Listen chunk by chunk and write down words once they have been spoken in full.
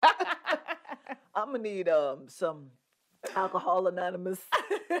I'm gonna need some Alcohol Anonymous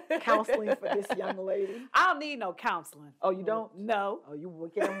counseling for this young lady. I don't need no counseling. Oh, you don't? No. Oh, you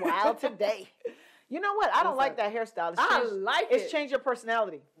wicked and wild today. You know what? I don't like that hairstyle. It's changed your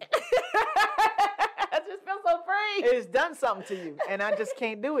personality. I just feel so free. It's done something to you, and I just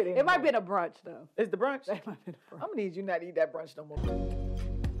can't do it anymore. It might be a brunch, though. It's the brunch? It might be the brunch. I'm going to need you not to eat that brunch no more.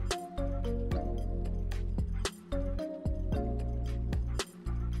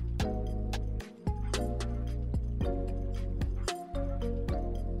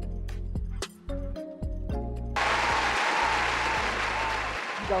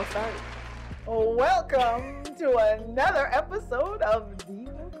 Go start. Welcome to another episode of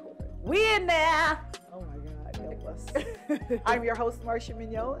Diva Court. We in there. Oh my God, help us. I'm your host, Marcia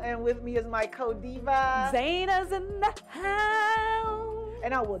Mignot, and with me is my co-diva. Zayna's in the house.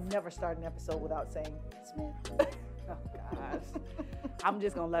 And I will never start an episode without saying, Smith. Oh gosh. I'm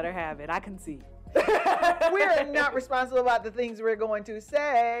just going to let her have it. I can see. We are not responsible about the things we're going to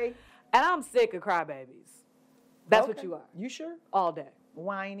say. And I'm sick of crybabies. That's what you are. You sure? All day.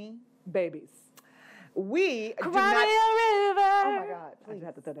 Whiny babies. We do Cry not. a river. Oh my God! I Please. just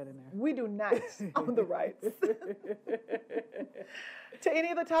have to throw that in there. We do not own the rights to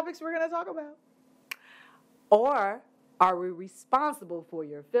any of the topics we're going to talk about. Or are we responsible for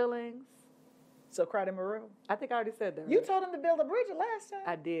your feelings? So cry them a river. I think I already said that. You right? told him to build a bridge last time.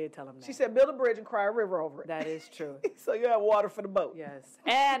 I did tell him that. She said build a bridge and cry a river over it. That is true. So you have water for the boat. Yes.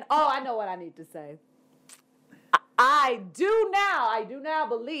 And I know what I need to say. I do now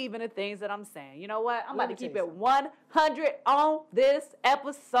believe in the things that I'm saying. You know what? I'm about to keep it 100 on this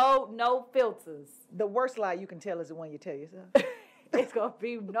episode. No filters. The worst lie you can tell is the one you tell yourself. It's going to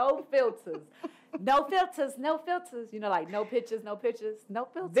be no filters. No filters, no filters. You know, like no pictures, no pictures, no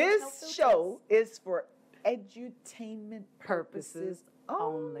filters. This show is for edutainment purposes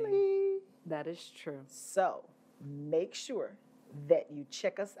only. That is true. So make sure that you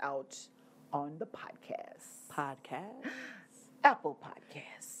check us out on the podcast. Apple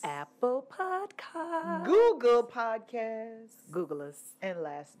Podcasts. Google Podcasts. Google us. And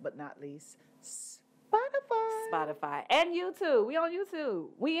last but not least, Spotify. And YouTube. We on YouTube.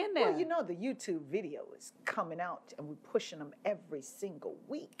 We in there. Well, you know the YouTube video is coming out and we're pushing them every single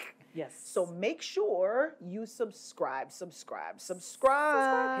week. Yes. So make sure you subscribe. Hit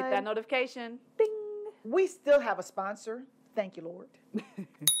that notification. Ding. We still have a sponsor. Thank you, Lord.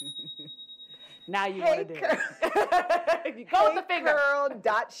 Now you want to do it. You go with the finger.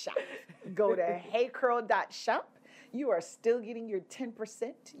 HeyCurl.shop. Go to HeyCurl.shop. You are still getting your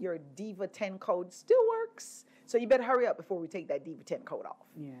 10%. Your Diva 10 code still works. So you better hurry up before we take that Diva 10 code off.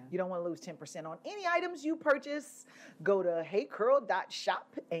 Yeah. You don't want to lose 10% on any items you purchase. Go to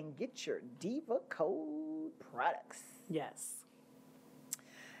HeyCurl.shop and get your Diva code products. Yes.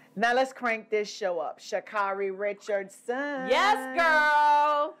 Now let's crank this show up. Sha'Carri Richardson. Yes,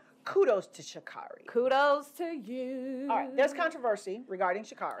 girl. Kudos to Sha'Carri. Kudos to you. All right, there's controversy regarding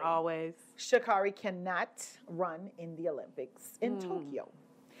Sha'Carri. Always. Sha'Carri cannot run in the Olympics in Tokyo.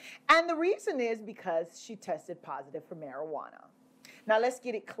 And the reason is because she tested positive for marijuana. Now, let's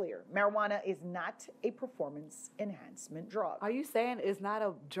get it clear. Marijuana is not a performance enhancement drug. Are you saying it's not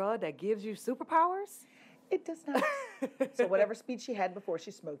a drug that gives you superpowers? It does not. So whatever speed she had before she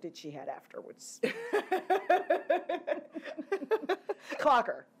smoked it, she had afterwards. Clock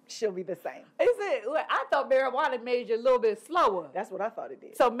her. She'll be the same. Is it? Well, I thought marijuana made you a little bit slower. That's what I thought it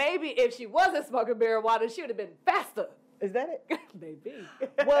did. So maybe if she wasn't smoking marijuana, she would have been faster. Is that it? Maybe.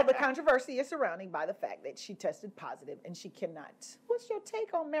 Well, the controversy is surrounding by the fact that she tested positive and she cannot. What's your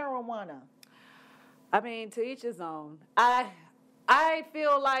take on marijuana? I mean, to each his own. I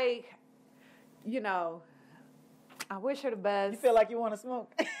feel like, I wish her the best. You feel like you want to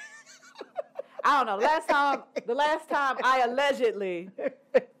smoke? I don't know. The last time I allegedly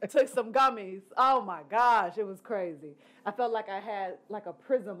took some gummies, oh my gosh, it was crazy. I felt like I had like a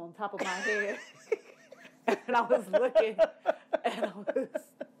prism on top of my head. And I was looking, and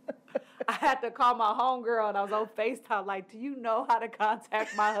I had to call my homegirl, and I was on FaceTime, like, do you know how to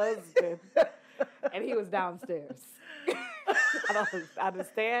contact my husband? And he was downstairs. I don't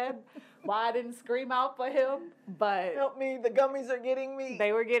understand why I didn't scream out for him, but help me, the gummies are getting me.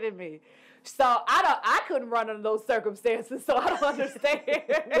 They were getting me. So I couldn't run under those circumstances, so I don't understand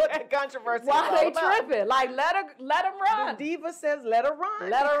what the controversy why is all they about. Tripping. Like, let them run. The diva says let her run.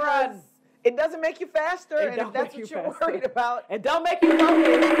 Let her run. It doesn't make you faster, and if that's what you're worried about. It don't make you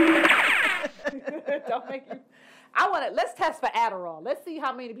focus. Don't make you. Let's test for Adderall. Let's see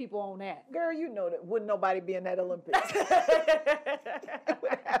how many people on that. Girl, you know that wouldn't nobody be in that Olympics. It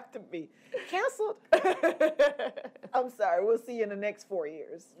would have to be canceled. I'm sorry. We'll see you in the next 4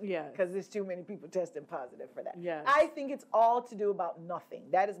 years. Yeah. Because there's too many people testing positive for that. Yes. I think it's all to do about nothing.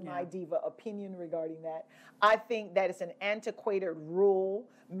 That is my diva opinion regarding that. I think that it's an antiquated rule.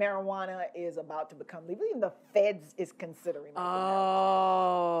 Marijuana is about to become legal. Even the feds is considering it.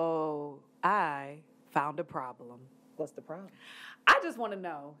 Oh, I found a problem. What's the problem? I just want to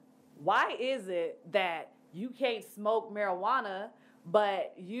know, why is it that you can't smoke marijuana,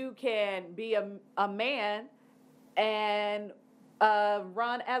 but you can be a man and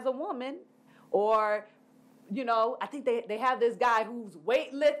run as a woman? Or, you know, I think they have this guy who's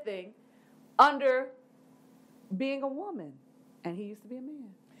weightlifting under being a woman, and he used to be a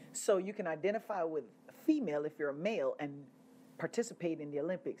man. So you can identify with female if you're a male and participate in the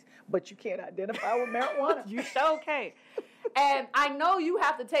Olympics, but you can't identify with marijuana. You sure can't. And I know you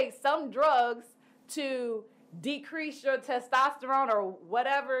have to take some drugs to decrease your testosterone or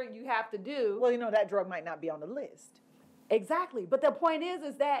whatever you have to do. Well, you know, that drug might not be on the list. Exactly. But the point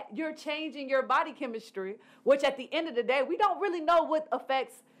is that you're changing your body chemistry, which at the end of the day, we don't really know what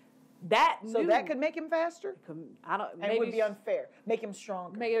affects that. So that could make him faster? I don't. And it would be unfair. Make him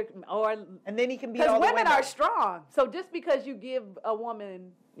stronger. And then he can be all the because women way are strong. So just because you give a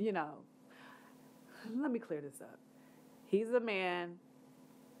woman, you know, let me clear this up. He's a man,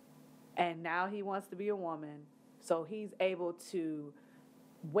 and now he wants to be a woman. So he's able to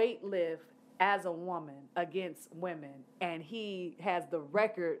weight lift as a woman against women, and he has the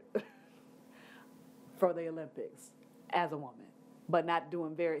record for the Olympics as a woman, but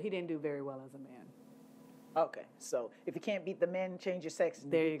he didn't do very well as a man. Okay, so if you can't beat the men, change your sex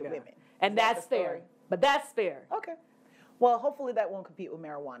and beat the women. And that's fair. But that's fair. Okay. Well, hopefully that won't compete with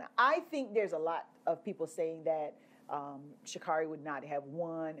marijuana. I think there's a lot of people saying that Sha'Carri would not have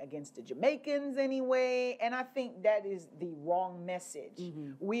won against the Jamaicans anyway, and I think that is the wrong message.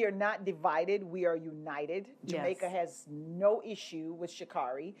 Mm-hmm. We are not divided, we are united. Jamaica has no issue with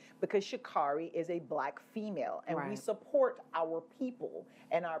Sha'Carri because Sha'Carri is a black female, and we support our people,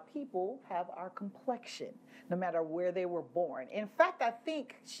 and our people have our complexion, no matter where they were born. In fact, I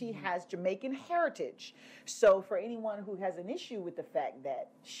think she has Jamaican heritage. So for anyone who has an issue with the fact that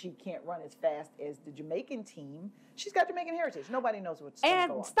she can't run as fast as the Jamaican team, she's got Jamaican heritage. Nobody knows what's going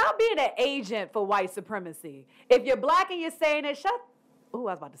on. And stop being an agent for white supremacy. If you're black and you're saying it, shut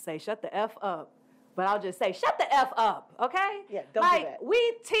the F up. But I'll just say, shut the F up, okay? Yeah, don't do that.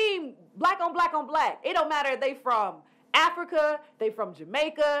 We team black on black on black. It don't matter if they from Africa, they from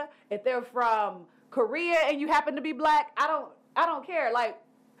Jamaica, if they're from Korea and you happen to be black, I don't care. Like,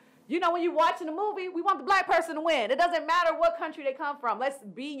 you know, when you're watching a movie, we want the black person to win. It doesn't matter what country they come from. Let's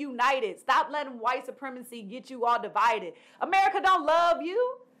be united. Stop letting white supremacy get you all divided. America don't love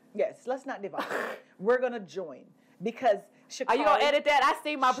you. Yes, let's not divide. We're going to join because Sha'Carri... Are you going to edit that? I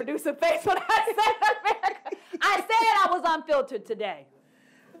see my producer face when I said America. I said I was unfiltered today.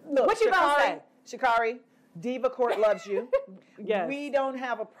 Look, what you going to say? Sha'Carri, Diva Court loves you. Yes. We don't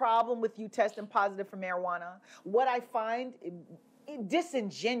have a problem with you testing positive for marijuana. What I find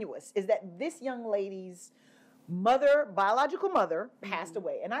disingenuous is that this young lady's biological mother, passed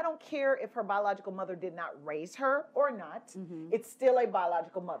away. And I don't care if her biological mother did not raise her or not. Mm-hmm. It's still a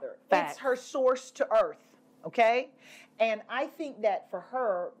biological mother. Fact. It's her source to earth. Okay? And I think that for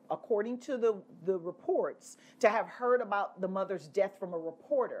her, according to the reports, to have heard about the mother's death from a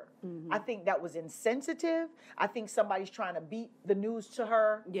reporter, I think that was insensitive. I think somebody's trying to beat the news to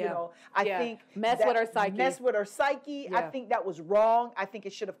her. Yeah. You know, I think mess with her psyche. Yeah. I think that was wrong. I think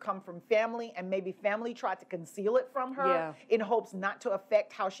it should have come from family, and maybe family tried to conceal it from her in hopes not to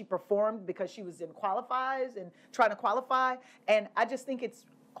affect how she performed because she was in qualifiers and trying to qualify. And I just think it's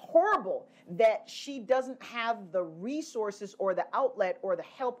horrible that she doesn't have the resources or the outlet or the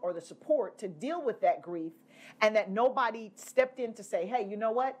help or the support to deal with that grief, and that nobody stepped in to say, hey, you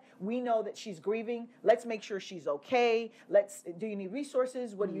know what? We know that she's grieving. Let's make sure she's okay. Do you need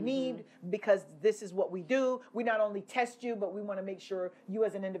resources? What do you need? Because this is what we do. We not only test you, but we want to make sure you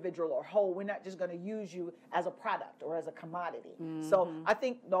as an individual are whole. We're not just going to use you as a product or as a commodity. So I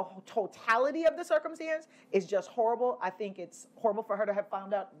think the totality of the circumstance is just horrible. I think it's horrible for her to have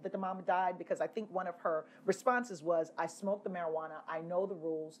found out that the mama died, because I think one of her responses was, I smoked the marijuana, I know the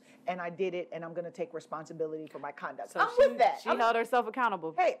rules, and I did it, and I'm going to take responsibility for my conduct. So I'm with that. She held herself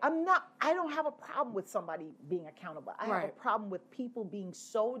accountable. Hey, I don't have a problem with somebody being accountable. I have a problem with people being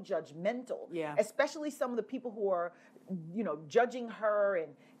so judgmental, especially some of the people who are judging her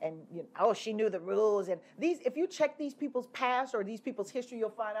and oh, she knew the rules. And if you check these people's past or these people's history, you'll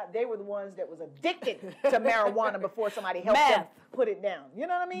find out they were the ones that was addicted to marijuana before somebody helped them put it down. You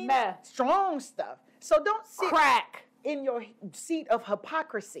know what I mean? Meth. Strong stuff. So don't sit Crack. in your seat of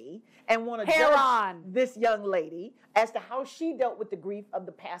hypocrisy and want to Heroin. judge this young lady as to how she dealt with the grief of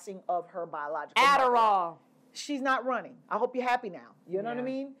the passing of her biological mother. Adderall. She's not running. I hope you're happy now. You know what I Yeah.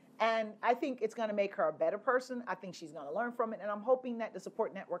 mean? And I think it's going to make her a better person. I think she's going to learn from it. And I'm hoping that the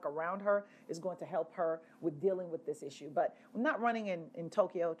support network around her is going to help her with dealing with this issue. But not running in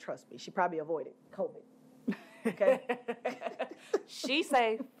Tokyo, trust me, she probably avoided COVID. Okay? She's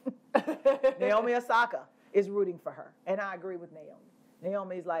safe. Naomi Osaka is rooting for her. And I agree with Naomi.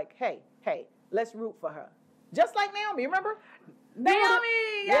 Naomi's like, hey, let's root for her. Just like Naomi, remember?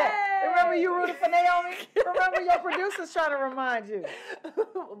 Naomi! Yeah. Yay! Remember you rooted for Naomi? Remember your producer's trying to remind you.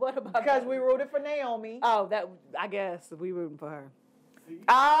 What about Because that? we rooted for Naomi. Oh, I guess we rooting for her.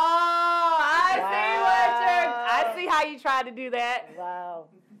 Oh, I see how you tried to do that. Wow.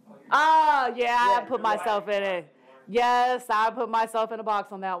 Oh, yeah, I Yeah. put myself in it. Yes, I put myself in a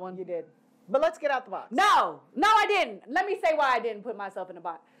box on that one. You did. But let's get out the box. No, I didn't. Let me say why I didn't put myself in a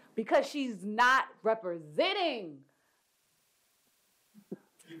box. Because she's not representing.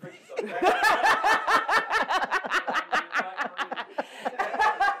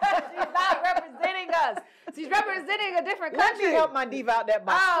 She's not representing us. She's representing a different Let country. me help my diva out that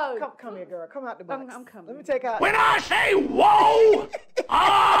box. Oh. Come here, girl. Come out the box. I'm coming. Let me take out. When I say whoa,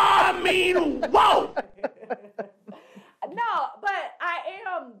 I mean whoa. No, but I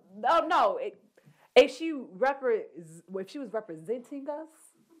am. Oh no, if she was representing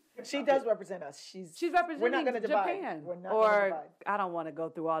us, She does represent us. she's We're representing not going to divide. Japan. We're not going to Or divide. I don't want to go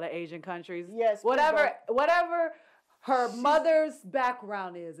through all the Asian countries. Yes, please whatever her mother's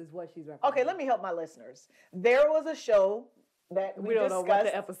background is what she's representing. Okay, let me help my listeners. There was a show that we don't discussed. know what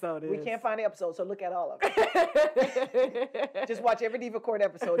the episode is. We can't find the episode, so look at all of it. Just watch every Diva Court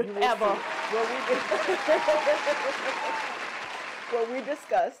episode. You will Ever. see where we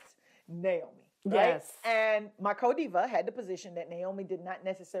discussed Naomi. Right? Yes. And my co-diva had the position that Naomi did not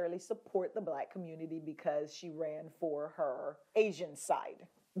necessarily support the Black community because she ran for her Asian side.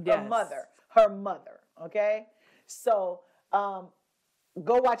 Yes. Her mother, okay? So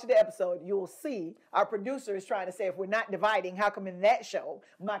go watch the episode. You'll see our producer is trying to say if we're not dividing, how come in that show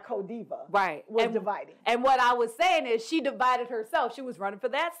my co-diva was dividing? And what I was saying is she divided herself. She was running for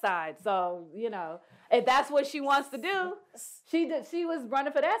that side. So, if that's what she wants to do, she was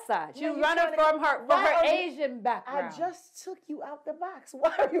running for that side. She was running from her Asian background. I just took you out the box.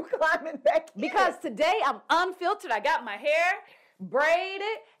 Why are you climbing back in? Because today I'm unfiltered. I got my hair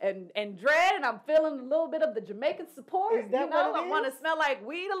braided and dread, and I'm feeling a little bit of the Jamaican support. Is that what it I want to is? smell like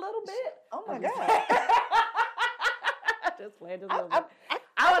weed a little bit. Oh my I'm just- God. Just playing just a little bit.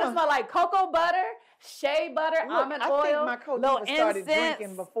 I want to smell like cocoa butter, shea butter, almond oil, I think my co-diva little started incense.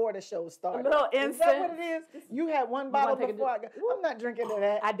 drinking before the show started. A little Is that what incense. it is? You had one bottle take a before I'm not drinking to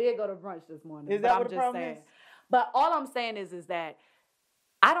that. I did go to brunch this morning. Is but that I'm what the just problem saying. is? But all I'm saying is that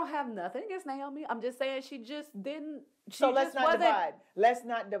I don't have nothing against Naomi. I'm just saying she just didn't. So let's not divide. Let's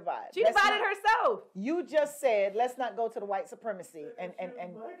not divide. She Let's divided not- herself. You just said let's not go to the white supremacy and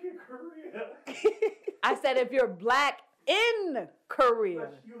Black in Korea. I said if you're Black in Korea.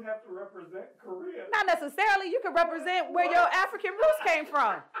 But you have to represent Korea. Not necessarily. You can represent where your African roots came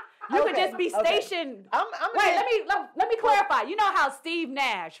from. You could Okay, just be okay. stationed. I'm Wait, let me clarify. You know how Steve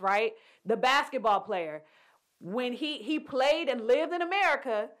Nash, right, the basketball player, when he played and lived in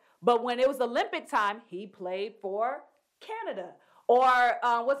America, but when it was Olympic time, he played for Canada. Or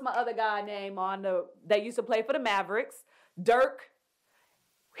what's my other guy name that used to play for the Mavericks, Dirk.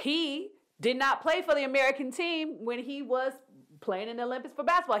 He did not play for the American team when he was playing in the Olympics for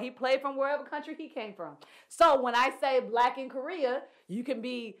basketball. He played from wherever country he came from. So when I say Black in Korea, you can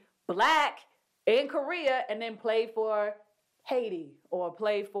be Black in Korea and then play for Haiti or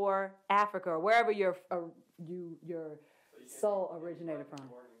play for Africa or wherever your soul originated from.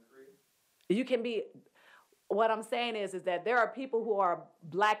 You can be. What I'm saying is that there are people who are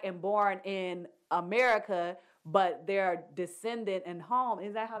Black and born in America, but they're descendant in home.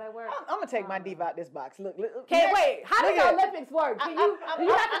 Is that how that works? I'm gonna take my diva out this box. Look. Wait, how does look the at it. Olympics work? Do you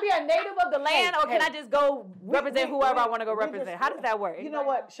have to be a native of the land, or can I just go represent whoever I want to go represent? How does that work? You know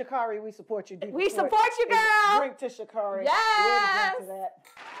what, Sha'Carri, we support you. Diva We Court. support you, girl. Drink to Sha'Carri. Yes. We'll drink to that.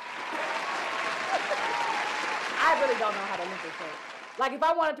 I really don't know how the Olympics work. Like if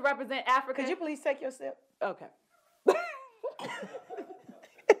I wanted to represent Africa, Could you please take your sip? Okay.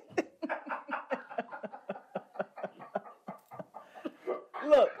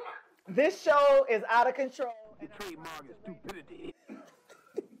 Look, this show is out of control, The trademark is stupidity.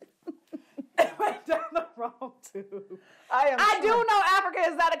 Right down the wrong tube. I do know Africa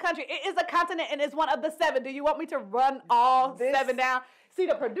is not a country. It is a continent and it's one of the 7. Do you want me to run all 7 down? See,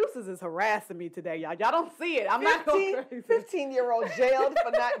 the producers is harassing me today, y'all. Y'all don't see it. I'm not going crazy. 15-year-old jailed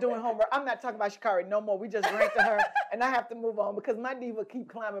for not doing homework. I'm not talking about Sha'Carri no more. We just ranked her, and I have to move on because my diva keep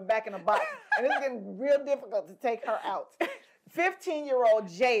climbing back in the box, and it's getting real difficult to take her out. 15-year-old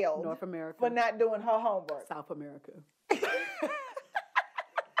jailed North America. for not doing her homework. South America.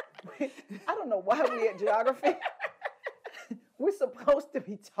 I don't know why we at geography. We're supposed to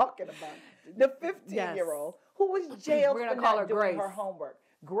be talking about the 15-year-old who was jailed We're for gonna call not her doing Grace. her homework.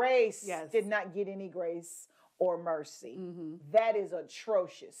 Grace Yes. did not get any grace or mercy. Mm-hmm. That is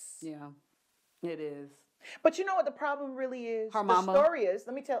atrocious. Yeah, it is. But you know what the problem really is? Her the mama. story is,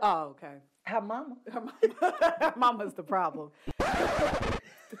 let me tell Oh, okay. her mama. Her mama's the problem. I'm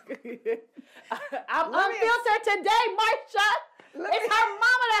Let me- unfiltered today, Marsha. It's her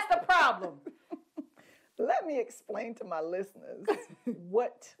mama that's the problem. Let me explain to my listeners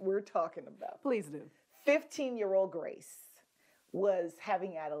what we're talking about. Please do. 15-year-old Grace was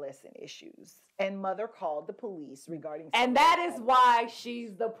having adolescent issues, and mother called the police regarding. And that is why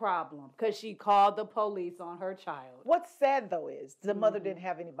she's the problem, because she called the police on her child. What's sad though is the mother didn't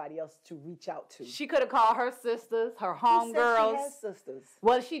have anybody else to reach out to. She could have called her sisters, her Who said homegirls. She has sisters.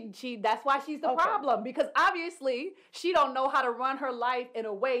 Well, she that's why she's the Okay. problem, because obviously she don't know how to run her life in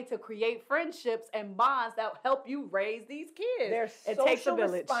a way to create friendships and bonds that help you raise these kids. There's it takes a social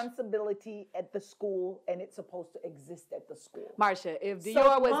village. responsibility at the school, and it's supposed to exist at the school. Marcia, if So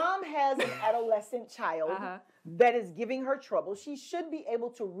Dior if was mom has an adolescent child that is giving her trouble, she should be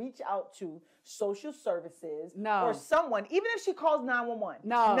able to reach out to social services No. or someone, even if she calls 911.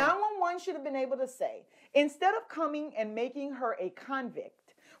 No. 911 should have been able to say, instead of coming and making her a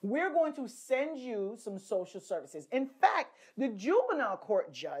convict, we're going to send you some social services. In fact, the juvenile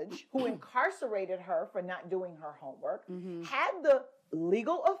court judge who incarcerated her for not doing her homework had the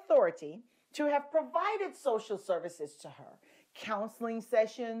legal authority to have provided social services to her. Counseling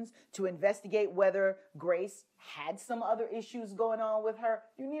sessions to investigate whether Grace had some other issues going on with her.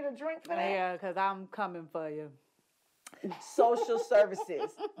 You need a drink for that? yeah, because I'm coming for you. Social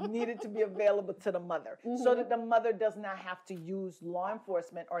services needed to be available to the mother so that the mother does not have to use law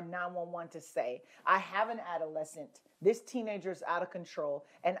enforcement or 911 to say, I have an adolescent, this teenager is out of control,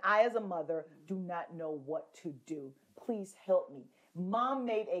 and I as a mother do not know what to do. Please help me. Mom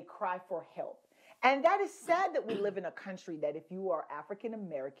made a cry for help. And that is sad that we live in a country that if you are African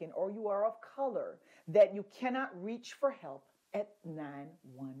American or you are of color, that you cannot reach for help at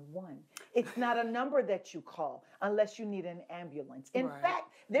 911. It's not a number that you call unless you need an ambulance. In Right.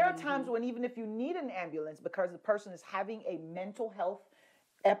 fact, there are times when even if you need an ambulance because the person is having a mental health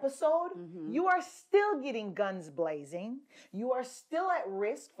episode, you are still getting guns blazing. You are still at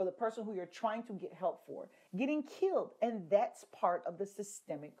risk for the person who you're trying to get help for getting killed. And that's part of the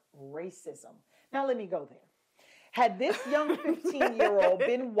systemic racism. Now, let me go there. Had this young 15-year-old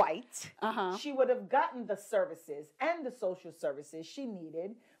been white, she would have gotten the services and the social services she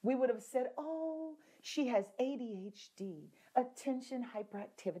needed. We would have said, oh, she has ADHD, attention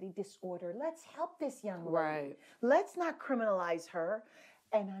hyperactivity disorder. Let's help this young lady. Right. Let's not criminalize her.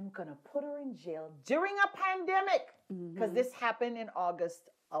 And I'm going to put her in jail during a pandemic because this happened in August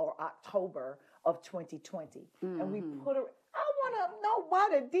or October of 2020. And we put her, I want to know why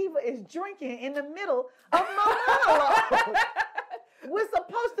the diva is drinking in the middle of my monologue. We're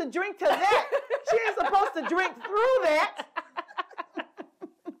supposed to drink to that. She ain't supposed to drink through that.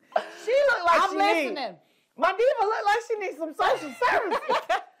 She look like I'm she listening. need. My diva look like she needs some social services.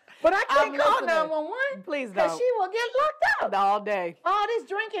 But I can't I'm call listening. 911 Please because don't. she will get locked up. All day. All this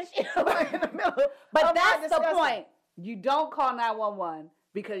drinking she in the middle. But of that's my the discussion. point. You don't call 911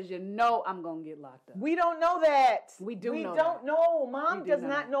 because you know I'm going to get locked up. We don't know that. We do We know don't that. know. Mom We do does know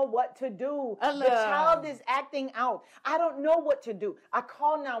not that. know what to do. The Hello. child is acting out. I don't know what to do. I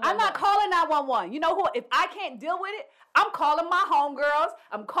call 911. I'm not calling 911. You know who? If I can't deal with it, I'm calling my homegirls.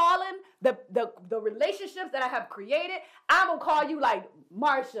 I'm calling the relationships that I have created. I'm going to call you like,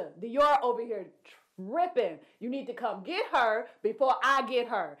 Marsha, Dior over here tripping. You need to come get her before I get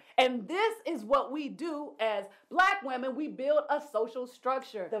her. And this is what we do as Black women. We build a social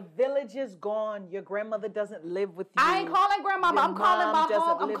structure. The village is gone. Your grandmother doesn't live with you. I ain't calling grandmama. Your I'm calling mom my doesn't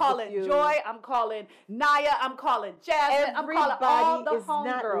home. I'm live calling with you. Joy. I'm calling Naya. I'm calling Jasmine. I'm calling all the Everybody is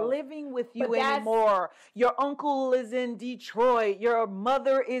not homegirls. living with you But that's- anymore. Your uncle is in Detroit. Your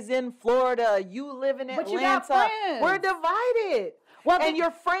mother is in Florida. You live in Atlanta. But you got friends. We're divided. Well, and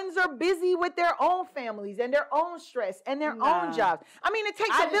your friends are busy with their own families and their own stress and their own jobs. I mean, it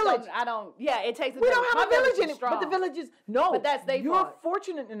takes a village. It takes a village. We don't have a village in it, strong. but the villages, no. But that's You're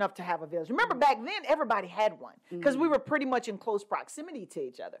fortunate enough to have a village. Remember, back then, everybody had one because we were pretty much in close proximity to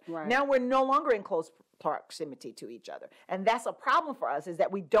each other. Right. Now we're no longer in close proximity to each other. And that's a problem for us, is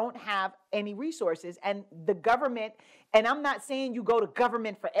that we don't have any resources. And the government, and I'm not saying you go to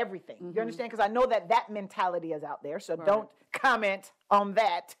government for everything. You understand? Because I know that mentality is out there. So don't comment on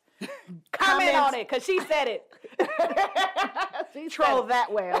that. Comment on it, because she said it. She troll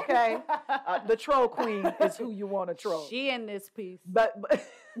that way, okay? The troll queen is who you want to troll. She in this piece. But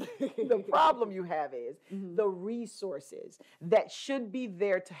the problem you have is the resources that should be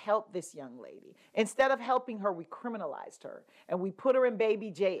there to help this young lady. Instead of helping her, we criminalized her and we put her in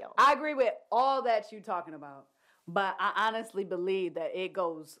baby jail. I agree with all that you're talking about, but I honestly believe that it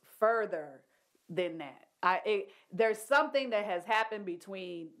goes further than that. There's something that has happened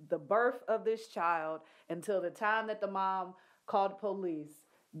between the birth of this child until the time that the mom called police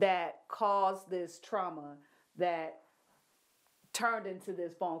that caused this trauma that turned into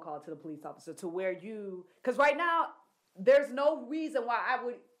this phone call to the police officer, to where because right now there's no reason why I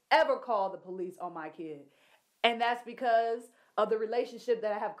would ever call the police on my kid. And that's because of the relationship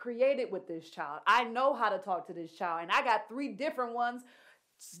that I have created with this child. I know how to talk to this child, and I got 3 different ones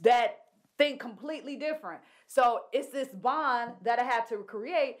that think completely different. So it's this bond that I have to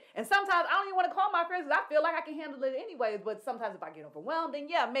create. And sometimes I don't even want to call my friends because I feel like I can handle it anyways. But sometimes if I get overwhelmed, then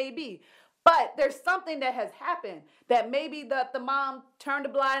yeah, maybe. But there's something that has happened that maybe the mom turned a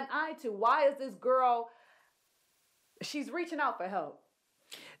blind eye to. Why is this girl, she's reaching out for help?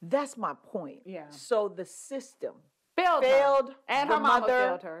 That's my point. Yeah. So the system failed her. And the her mama mother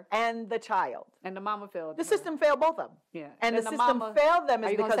failed her. And the child. And the mama failed The her. system failed both of them. Yeah. And the system failed them is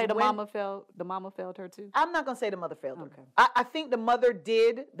because because say the mama failed her too? I'm not going to say the mother failed her. Okay. I think the mother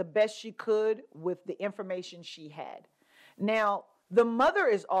did the best she could with the information she had. Now, the mother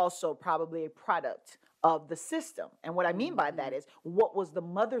is also probably a product of the system. And what I mean by that is, what was the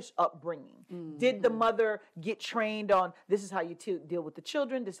mother's upbringing? Did the mother get trained on, this is how you deal with the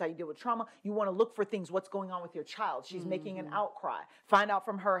children, this is how you deal with trauma? You want to look for things, what's going on with your child? She's making an outcry. Find out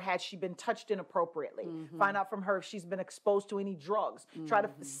from her, has she been touched inappropriately? Find out from her if she's been exposed to any drugs. Try to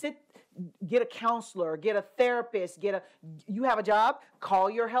get a counselor, get a therapist, you have a job, call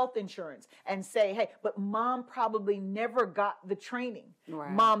your health insurance and say, hey, but mom probably never got the training.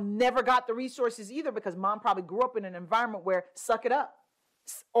 Right. Mom never got the resources either, because mom probably grew up in an environment where suck it up.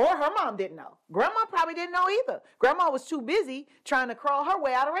 Or her mom didn't know. Grandma probably didn't know either. Grandma was too busy trying to crawl her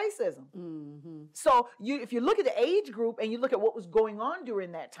way out of racism. So if you look at the age group and you look at what was going on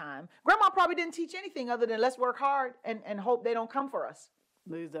during that time, grandma probably didn't teach anything other than let's work hard and hope they don't come for us.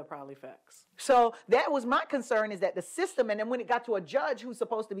 These are probably facts. So that was my concern, is that the system, and then when it got to a judge who's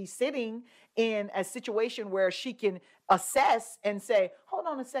supposed to be sitting in a situation where she can assess and say, hold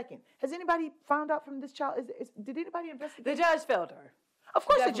on a second, has anybody found out from this child? Did anybody investigate? The judge failed her. Of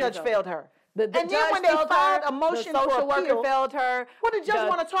course the judge failed her. And then when they filed a motion for social worker appeal, failed her. What did the judge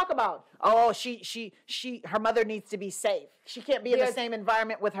want to talk about? Oh, her mother needs to be safe. She can't be in the same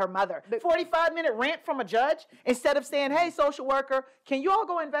environment with her mother. 45-minute rant from a judge instead of saying, hey, social worker, can you all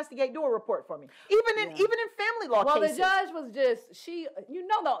go investigate, do a report for me? Even in family law cases. The judge was just, she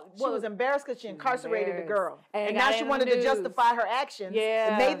was embarrassed because she incarcerated the girl. And now got she in wanted the to news. justify her actions.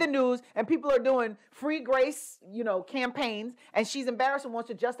 Yeah. It made the news, and people are doing free grace, campaigns, and she's embarrassed and wants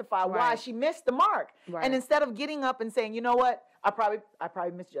to justify why she missed the mark. Right. And instead of getting up and saying, you know what, I probably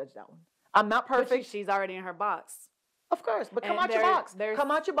misjudged that one. I'm not perfect. She's already in her box. Of course, but come out your box.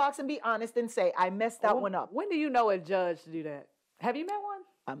 Come out your box and be honest and say, I messed that one up. When do you know a judge to do that? Have you met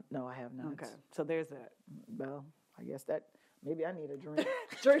one? No, I have not. Okay, so there's that. Well, I guess that maybe I need a drink.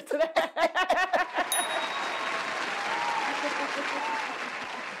 Drink to that.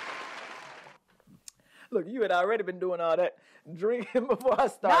 Look, you had already been doing all that drinking before I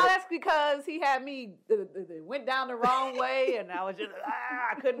started. No, that's because he had me went down the wrong way, and I was just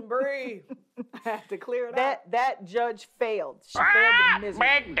I couldn't breathe. I had to clear it out. That judge failed. She failed miserably.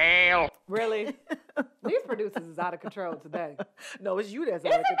 Big deal. Really? These producers is out of control today. No, it's you that's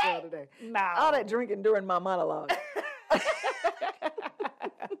out of control today. No. All that drinking during my monologue.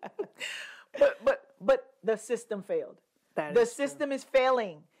 But the system failed. The system is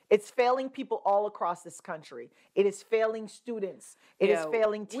failing. It's failing people all across this country. It is failing students. It is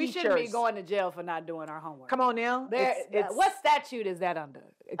failing teachers. We shouldn't be going to jail for not doing our homework. Come on now. What statute is that under?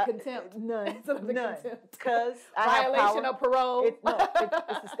 Contempt? None. None. Because violation of parole. It's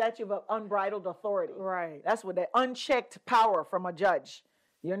the statute of unbridled authority. Right. That's what that unchecked power from a judge.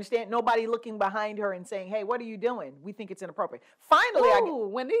 You understand? Nobody looking behind her and saying, hey, what are you doing? We think it's inappropriate. Finally, Ooh,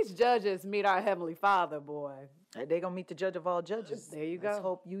 when these judges meet our Heavenly Father, boy. they're going to meet the judge of all judges. There you Let's go.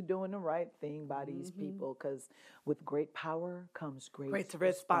 hope you doing the right thing by these people, because with great power comes great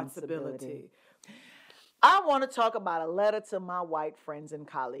responsibility. I want to talk about A Letter to My White Friends and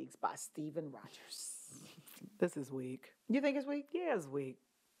Colleagues by Stephen Rogers. This is weak. You think it's weak? Yeah, it's weak.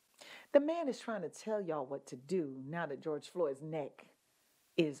 The man is trying to tell y'all what to do now that George Floyd's neck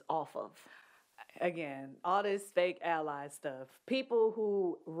is off of. Again, all this fake ally stuff. People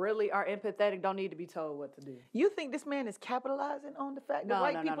who really are empathetic don't need to be told what to do. You think this man is capitalizing on the fact that No,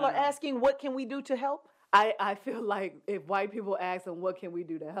 white no, no, people no, are no. asking, what can we do to help? I feel like if white people ask them, what can we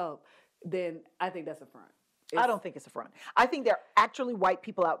do to help, then I think that's a front. I don't think it's a front. I think there are actually white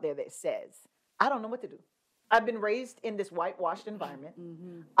people out there that says, I don't know what to do. I've been raised in this whitewashed environment.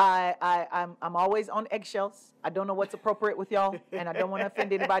 I'm always on eggshells. I don't know what's appropriate with y'all, and I don't want to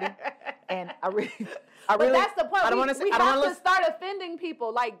offend anybody. And I really, But that's the point. I don't want to. We have to start offending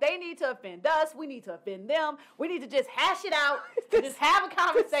people. Like, they need to offend us. We need to offend them. We need to just hash it out and just have a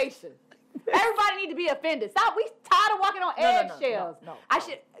conversation. Everybody need to be offended. Stop. We tired of walking on eggshells. No. I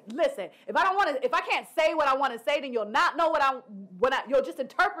should listen. If I can't say what I want to say, then you'll not know you'll just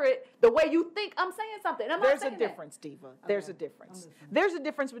interpret the way you think I'm saying something. There's a difference, Diva. There's a difference. There's a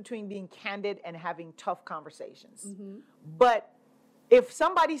difference between being candid and having tough conversations. But if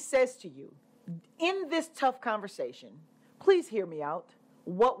somebody says to you, in this tough conversation, please hear me out.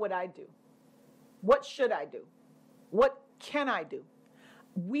 What would I do? What should I do? What can I do?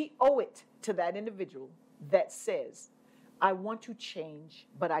 We owe it to that individual that says, I want to change,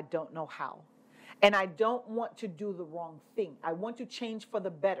 but I don't know how. And I don't want to do the wrong thing. I want to change for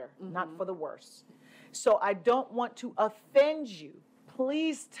the better, not for the worse. So I don't want to offend you.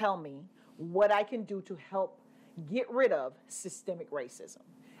 Please tell me what I can do to help get rid of systemic racism.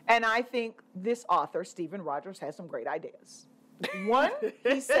 And I think this author, Stephen Rogers, has some great ideas. One,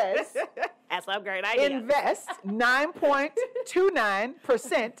 he says, that's a great idea. Invest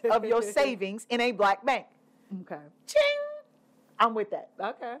 9.29% of your savings in a black bank. Okay. Ching! I'm with that.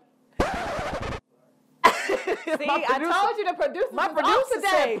 Okay. See, My I told you the producer. My was producer off today.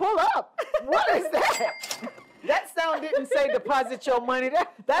 said, pull up. What is that? That sound didn't say deposit your money.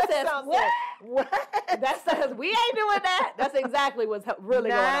 That says sound what? said, what? That says we ain't doing that. That's exactly what's really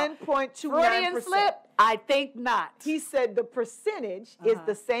going on. 9.29%. Freudian slip? I think not. He said the percentage is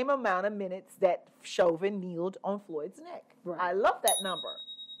the same amount of minutes that Chauvin kneeled on Floyd's neck. Right. I love that number.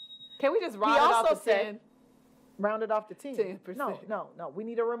 Can we just round He it also off to 10? said, round it off to 10. 10%. No. We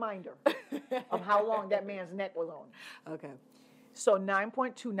need a reminder of how long that man's neck was on. Okay. So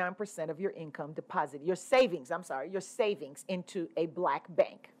 9.29% of your income deposit, your savings into a black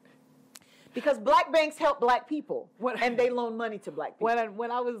bank. Because black banks help black people, and they loan money to black people.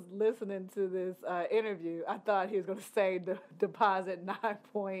 When I was listening to this interview, I thought he was going to say deposit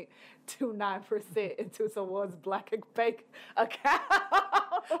 9.29% into someone's black bank account.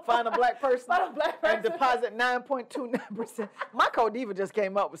 Find a black person, and person. deposit 9.29%. My Codiva just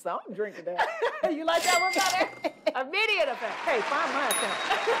came up with something. I'm drinking that. You like that one better? Immediate effect. Hey, find my account.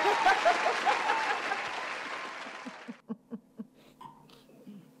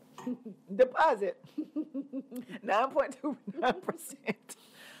 Deposit 9.29%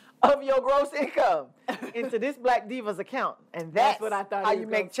 of your gross income into this Black Divas account. And that's what I thought how he you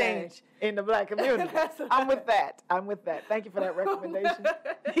was make gonna change say. in the black community. I'm with that. Thank you for that recommendation.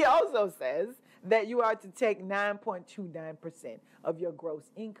 He also says that you are to take 9.29% of your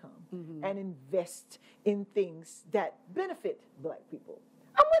gross income and invest in things that benefit black people.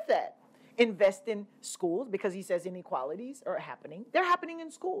 I'm with that. Invest in schools, because he says inequalities are happening. They're happening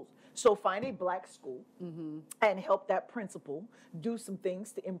in schools. So find a black school and help that principal do some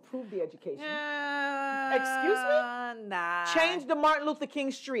things to improve the education. Excuse me? Nah. Change the Martin Luther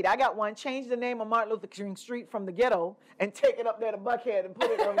King Street. I got one. Change the name of Martin Luther King Street from the ghetto and take it up there to Buckhead and put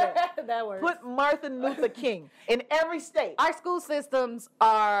it over there. That works. Put Martin Luther King in every state. Our school systems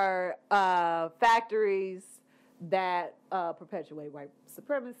are factories that perpetuate white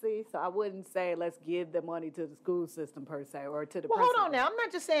supremacy. So I wouldn't say let's give the money to the school system per se, or to the Well, hold principal. on now. I'm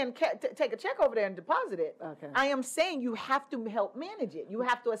not just saying take a check over there and deposit it. Okay. I am saying you have to help manage it. You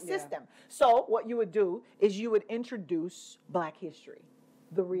have to assist Yeah. them. So what you would do is you would introduce Black history,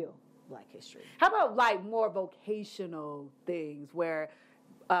 the real Black history. How about like more vocational things where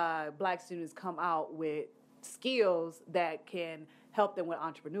black students come out with skills that can help them with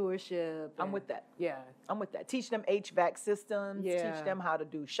entrepreneurship? I'm and- with that. Yeah. I'm with that. Teach them HVAC systems. Yeah. Teach them how to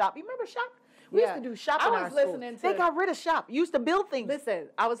do shop. You remember shop? We Yeah. used to do shop I in was our school. listening to- They got rid of shop. Used to build things. Listen,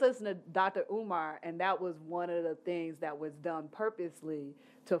 I was listening to Dr. Umar, and that was one of the things that was done purposely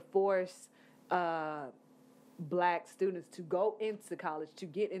to force Black students to go into college, to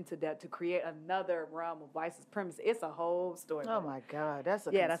get into debt, to create another realm of white supremacy. It's a whole story. Oh man. my God, that's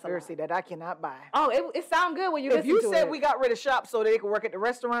a Yeah, that's a lot. conspiracy that I cannot buy. Oh, it sounds good when you If listen you to said it. we got rid of shop so they could work at the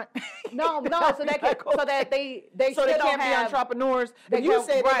restaurant, no, so they can, so that they so still they don't can't be have entrepreneurs. they If you can't-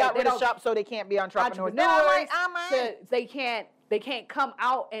 say they right, got they rid of don't- shop so they can't be entrepreneurs, then entrepreneurs. I'm like, So they can't come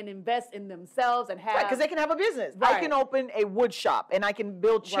out and invest in themselves and have right, because they can have a business. I Right. can open a wood shop and I can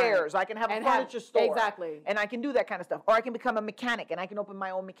build chairs. I can have a And have- furniture store. exactly. And I can do that kind of stuff. Or I can become a mechanic and I can open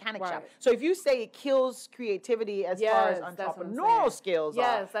my own mechanic shop. Right. So if you say it kills creativity as far as Yes, that's what I'm entrepreneurial saying. skills Yes,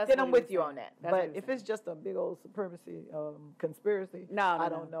 are, that's then what I'm he with was you saying. on that. That's what But he was if saying. it's just a big old supremacy conspiracy, No, I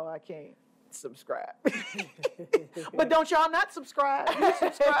no. don't know. I can't subscribe. But don't y'all not subscribe? You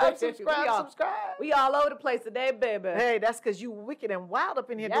subscribe, subscribe, We all- subscribe. We all over the place today, baby. Hey, that's because you wicked and wild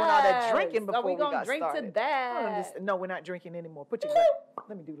up in here doing all that drinking Yes. before Are we we gonna got drink to started. that? I don't understand. No, we're not drinking anymore. Put your glass.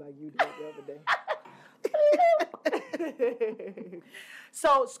 Let me do like you did the other day.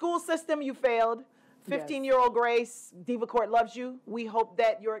 So, school system, you failed. 15-year-old Grace, Diva Court loves you. We hope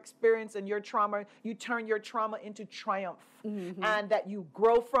that your experience and your trauma, you turn your trauma into triumph and that you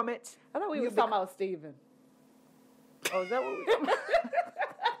grow from it. I thought we You were talking about Steven. Oh, is that what we talking about?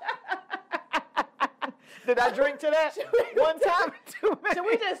 Did I drink to that one time? Should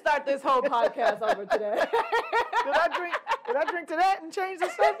we just start this whole podcast over today? Did I drink to that and change the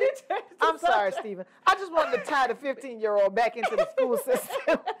subject? I'm sorry, Stephen. I just wanted to tie the 15-year-old back into the school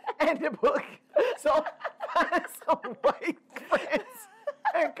system and the book. So find some white friends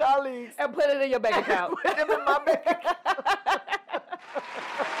and colleagues And put it in your bank account. put them in my bank account.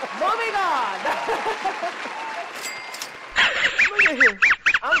 Moving on. Look at here.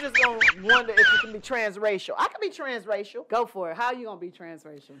 I'm just going to wonder if you can be transracial. I can be transracial. Go for it. How are you going to be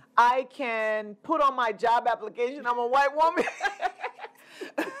transracial? I can put on my job application, I'm a white woman.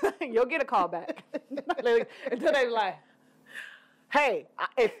 You'll get a call back. Until they like, Hey,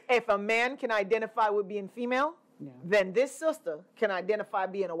 if a man can identify with being female, Yeah. then this sister can identify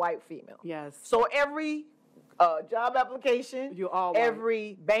being a white female. yes. So every job application, You all white.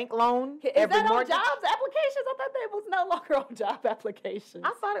 every bank loan, Is every that on mortgage. jobs applications? I thought they was no longer on job applications.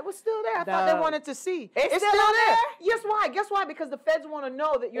 I thought it was still there. I thought they No. wanted to see. It's still on there? Yes, why? Guess why? Because the feds want to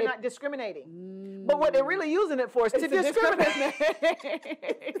know that you're not discriminating. But what they're really using it for is to It's to discriminate.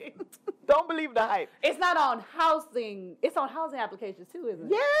 Don't believe the hype. It's not on housing. It's on housing applications too, isn't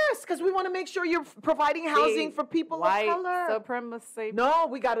it? Yes, because we want to make sure you're providing housing See, for people white of color. supremacy. No,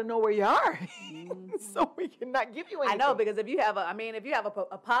 we got to know where you are, so we cannot give you I anything. know, because if you have a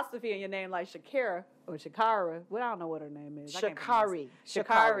apostrophe in your name like Shakira or Shakara, well, I don't know what her name is. I can't pronounce Shakari. it.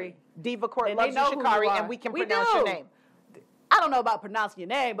 Shakari. Diva Court Then they loves you, know who you Shakari, are. and we can We pronounce your do. name. I don't know about pronouncing your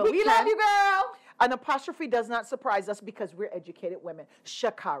name, but We we can. love you, girl. An apostrophe does not surprise us because we're educated women.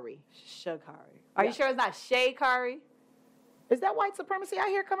 Shakari. Shakari. Are you Yeah. sure it's not Shaykari? Is that white supremacy I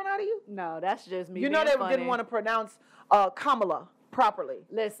hear coming out of you? No, that's just me. You know being they funny. didn't want to pronounce Kamala properly.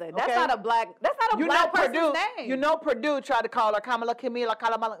 Listen, that's Okay. not a black. That's not a You know black person's Purdue. name. You know Purdue tried to call her Kamala,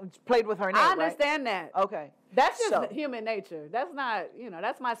 played with her name. I understand that. Right? Okay. That's just So- human nature. That's not,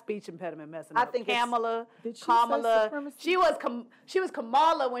 that's my speech impediment messing I up. think it's- Kamala, Did she say Kamala. supremacy? She was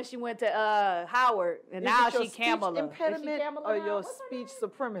Kamala when she went to Howard, and Is now it your she speech Kamala. Is she impediment Kamala or now? your What's her speech name?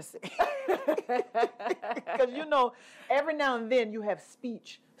 supremacy? Because every now and then you have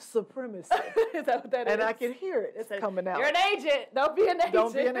speech supremacy, Is that what that and is? I can hear it It's a- coming out. You're an agent. Don't be an agent.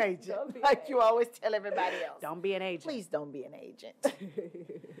 Don't be an agent, Don't be an like agent. you always tell everybody else. Don't be an agent. Please don't be an agent.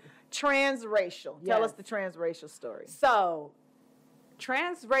 Transracial. Tell us Yes. the transracial story. So,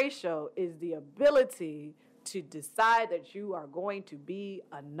 transracial is the ability to decide that you are going to be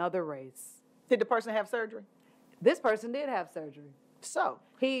another race. Did the person have surgery? This person did have surgery. So,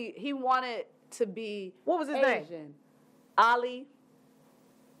 He wanted to be what was his Asian. name? Ali.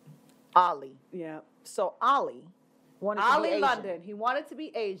 Ali. Yeah. So Ali wanted to be Ali Asian. London. He wanted to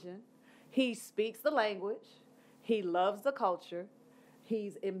be Asian. He speaks the language. He loves the culture.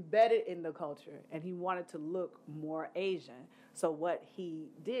 He's embedded in the culture, and he wanted to look more Asian. So what he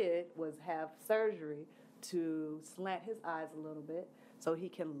did was have surgery to slant his eyes a little bit so he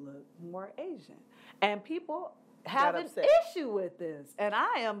can look more Asian. And people have an upset. issue with this, and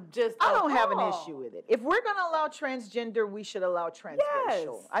I am just I don't have an appalled. issue with it. If we're going to allow transgender, we should allow transracial.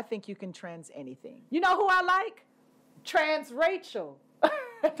 Yes. I think you can trans anything. You know who I like? Transracial.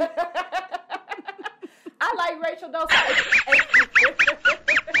 I like Rachel Dawson.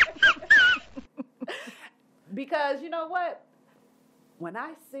 Because you know what? When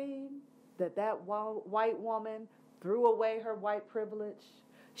I seen that white woman threw away her white privilege.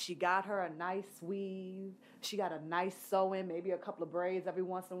 She got her a nice weave. She got a nice sew-in, maybe a couple of braids every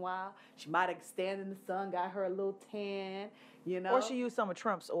once in a while. She might have stand in the sun, got her a little tan, you know. Or she used some of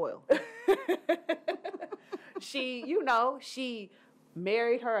Trump's oil. She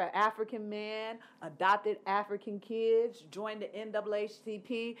married her an African man, adopted African kids, joined the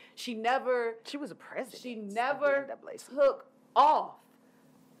NAACP. She was a president. She never took off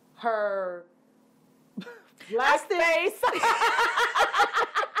her black face.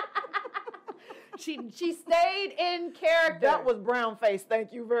 She stayed in character. That was brown face.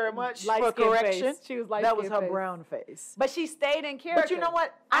 Thank you very much light for correction. Face. She was light That was skin her face. brown face. But she stayed in character. But you know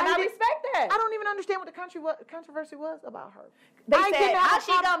what? And I didn't- respect that. I don't even understand what the controversy was about her. They I said, did not how have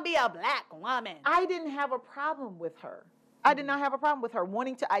she gonna be a black woman? I didn't have a problem with her. I did not have a problem with her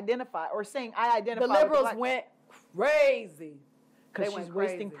wanting to identify or saying I identify. The liberals went crazy. They because went she's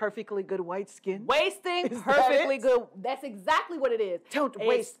wasting crazy. perfectly good white skin. Wasting Is that perfectly it? good. That's exactly what it is. Don't It's-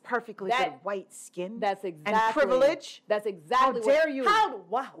 waste perfectly good that- white skin. That's exactly. And privilege. That's exactly. How dare you?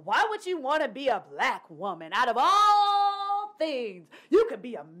 Why would you want to be a black woman? Out of all things, you could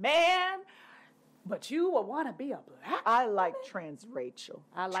be a man, but you would want to be a black. I like Trans Rachel.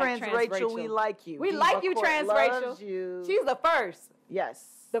 I like Trans Rachel. Rachel. We like you. We Diva like you, Court Trans loves Rachel. You. She's the first. Yes.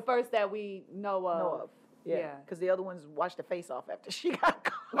 The first that we know of. Yeah. Yeah. Because the other ones washed the face off after she got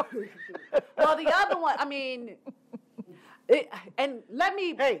caught. Well, the other one, I mean, and let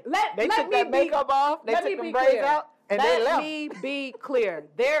me Hey, let they let took me that be, makeup off. They let took me them be braids clear. out, and let they left. me be clear.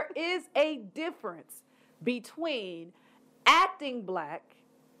 There is a difference between acting black.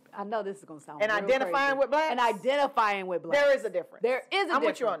 I know this is gonna sound And real identifying crazy, with blacks? and identifying with blacks. There is a difference. There is a I'm difference.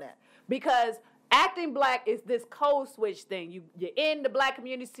 with you on that. Because acting black is this code switch thing. You're in the black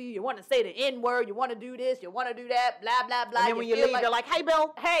community. You want to say the N word. You want to do this. You want to do that. Blah blah blah. And then when you feel leave, you're like, "Hey,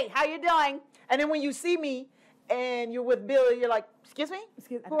 Bill." "Hey, how you doing?" And then when you see me and you're with Bill, you're like, "Excuse me?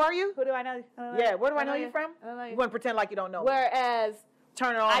 Who are you?" Who do I know? Yeah, where do I know you from? I don't know You you. want to pretend like you don't know me. Whereas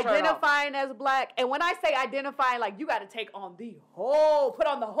Turn it on, turn it off. identifying as black, and when I say identifying, like you got to take on put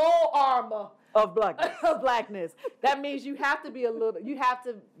on the whole armor Of blackness. of blackness. That means you have to be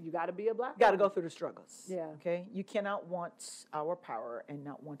you got to be a black. Got to go woman. through the struggles. Yeah. Okay? You cannot want our power and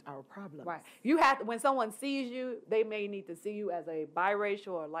not want our problems. Right. You have to, when someone sees you, they may need to see you as a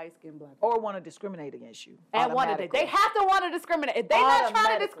biracial or light-skinned black. Or want to discriminate against you. And one of them. They have to want to discriminate. If they're not trying to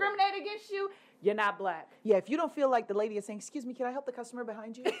Automatically. discriminate against you, you're not black. Yeah, if you don't feel like the lady is saying, "Excuse me, can I help the customer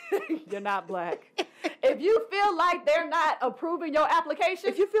behind you?" You're not black. If you feel like they're not approving your application,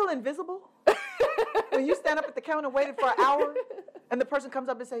 If you feel invisible, when you stand up at the counter waiting for an hour, and the person comes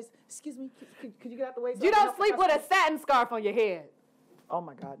up and says, "Excuse me, could you get out the way?" so you I can don't help the sleep with a customer?" satin scarf on your head. Oh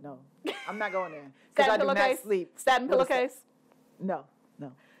my God, no! I'm not going there because I Satin do not pillowcase. sleep. Satin with a pillowcase. No.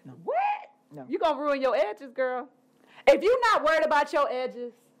 What? No. You gonna ruin your edges, girl. If you're not worried about your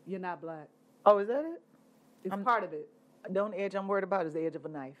edges, you're not black. Oh, is that it? It's part of it. The only edge I'm worried about is the edge of a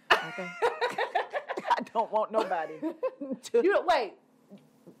knife. Okay. I don't want nobody. to- You don't wait.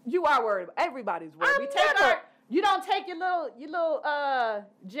 You are worried. Everybody's worried. I'm We take never- you don't take your little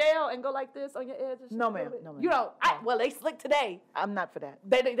gel and go like this on your edges. No, just a ma'am. little bit? No, ma'am. You don't. Well, they slick today. I'm not for that.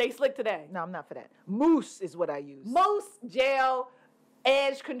 They slick today. No, I'm not for that. Mousse is what I use. Mousse, gel,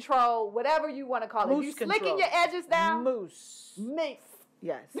 edge control, whatever you want to call it. Mousse You control. slicking your edges down. Mousse. Mousse.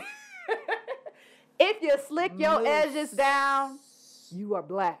 Yes. If you slick your Mousse. edges down, you are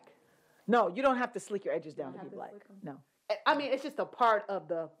black. No, you don't have to slick your edges down to have be to black. slick 'em? No. I mean, it's just a part of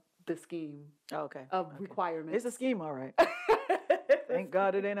the scheme Oh, okay. of Okay. requirements. It's a scheme, all right. Thank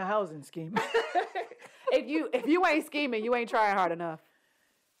God it ain't a housing scheme. if you ain't scheming, you ain't trying hard enough.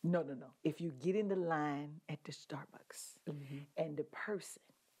 No. If you get in the line at the Starbucks and the person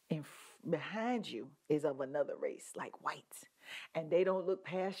behind you is of another race, like white, and they don't look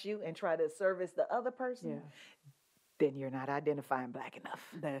past you and try to service the other person, then you're not identifying black enough.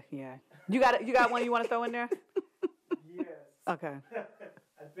 Yeah. You got one you want to throw in there? Yes. Okay.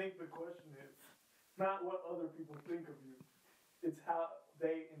 I think the question is not what other people think of you, it's how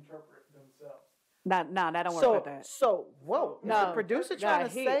they interpret themselves. No, that don't work like that. So, whoa, is No, the producer trying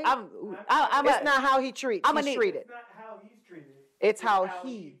to say I'm it's not how he treats. I'm a He's need- treated. It's not how he's treated. It's how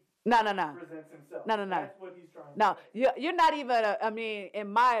he. No. presents himself. No. That's what he's trying to No, say. you're not even. I mean,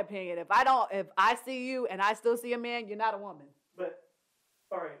 in my opinion, if I see you and I still see a man, you're not a woman. But,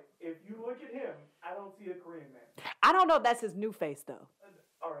 all right, if you look at him, I don't see a Korean man. I don't know if that's his new face though.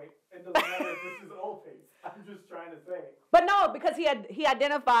 All right, it doesn't matter if this is old face. I'm just trying to say. But no, because he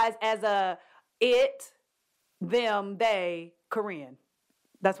identifies as a it, them, they, Korean.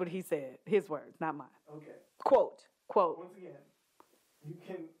 That's what he said. His words, not mine. Okay. Quote. Quote. Once again,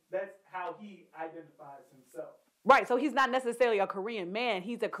 that's how how he identifies himself. Right. So he's not necessarily a Korean man.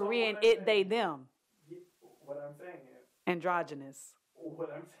 He's a Korean it, they, them. What I'm saying is. Androgynous. What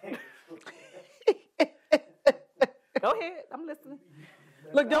I'm saying is. Go ahead. I'm listening.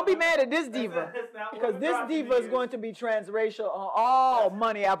 Look, don't be mad at this diva, That's not because what this androgyny diva is is. going to be transracial on all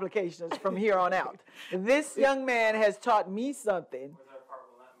money applications from here on out. This young man has taught me something. Was that part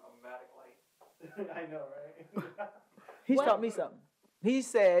of that I know, right? He's What? taught me something. He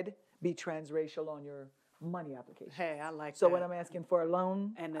said, be transracial on your money application. Hey, I like So that. when I'm asking for a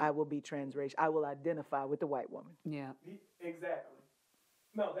loan, And I will be transracial. I will identify with the white woman. Yeah. Exactly.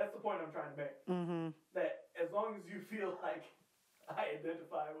 No, that's the point I'm trying to make. Mm-hmm. That as long as you feel like I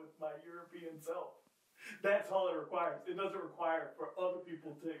identify with my European self, that's all it requires. It doesn't require for other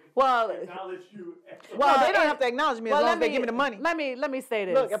people to acknowledge you. Well, they don't and- have to acknowledge me as long as they give me the money. Let me say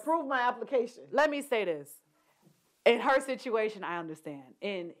this. Look, approve my application. Let me say this. In her situation, I understand.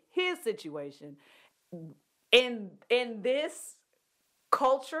 In his situation, in this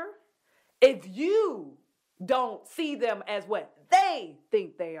culture, if you don't see them as what they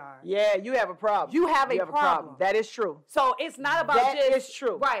think they are, Yeah, you have a problem. You have a problem. That is true. so it's not about That just is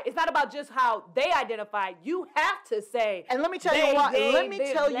true. right. It's not about just how they identify. You have to say. And let me tell you they, why. they, Let me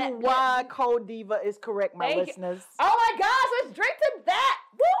they, tell that- you why Code Diva is correct, my Thank you. listeners. Oh my gosh! Let's drink to that.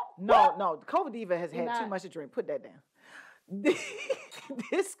 Woo, No, woo. no, Code Diva has had too not- much to drink. Put that down.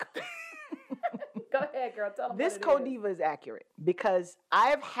 This Go ahead, girl. Tell them this what it Code is. Diva is accurate because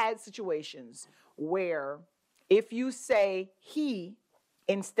I've had situations where if you say he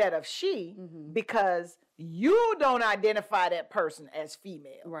instead of she, Mm-hmm. because you don't identify that person as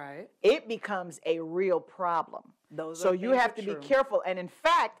female, Right. it becomes a real problem. Those So are you things have are to be true. careful. And in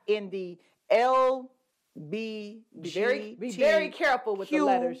fact, in the Be very careful with the LBGQ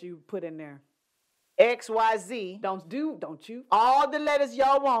letters you put in there. XYZ, Don't you? all the letters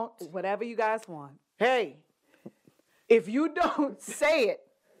y'all want. Whatever you guys want. Hey, if you don't say it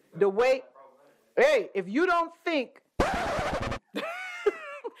the way, if you don't think,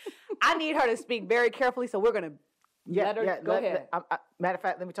 I need her to speak very carefully, so we're gonna let her go ahead. Matter of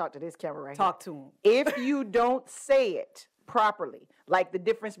fact, let me talk to this camera right Talk to him. here. If you don't say it properly, like the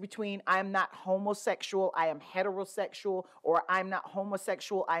difference between I'm not homosexual, I am heterosexual, or I'm not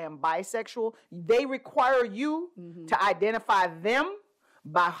homosexual, I am bisexual, they require you to identify them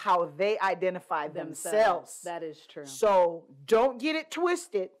by how they identify themselves. That is true. So don't get it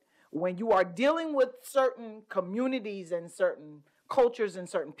twisted. When you are dealing with certain communities and certain cultures and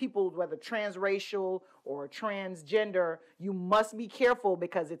certain people, whether transracial or transgender, you must be careful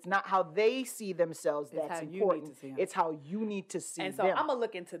because it's not how they see themselves It's that's how you need important. to see 'em. It's how you need to see And so them. I'm gonna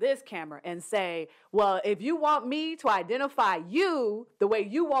look into this camera and say, well, if you want me to identify you the way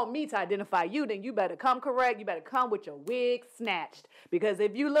you want me to identify you, then you better come correct. You better come with your wig snatched. Because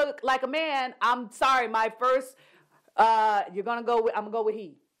if you look like a man, I'm sorry, my first, I'm gonna go with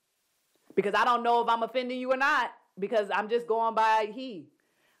he. Because I don't know if I'm offending you or not, because I'm just going by he.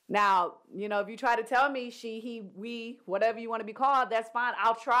 Now, if you try to tell me she, he, we, whatever you want to be called, that's fine.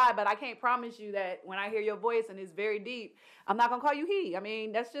 I'll try, but I can't promise you that when I hear your voice and it's very deep, I'm not going to call you he. I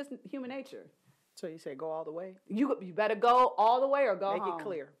mean, that's just human nature. So you say go all the way? You better go all the way or go Make it home.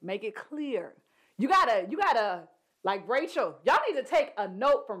 clear. Make it clear. You gotta, like Rachel. Y'all need to take a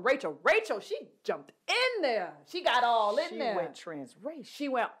note from Rachel. Rachel, she jumped in there. She got all in She there. went transracial. She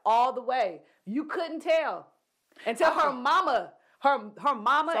went all the way. You couldn't tell until her mama, her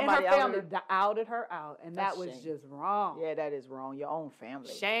mama and Somebody her family outed outed her out, and That's that was shame. just wrong. Yeah, that is wrong. Your own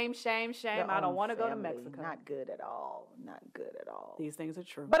family. Shame, shame, shame. Your I don't own want to go to family. Mexico. Not good at all. Not good at all. These things are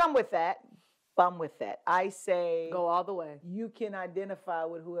true. But I'm with that. I say Go all the way. you can identify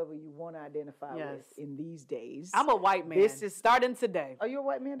with whoever you want to identify Yes. with in these days. I'm a white man. This is- starting today. Are you a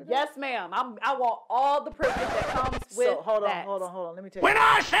white man today? Yes, ma'am. I want all the privilege that comes with So hold that. on. Let me tell When you.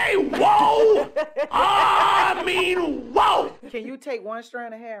 I say whoa, I mean whoa. Can you take one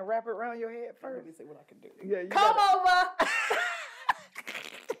strand of hair and wrap it around your head first? Let me see what I can do. Yeah, you Come gotta- over.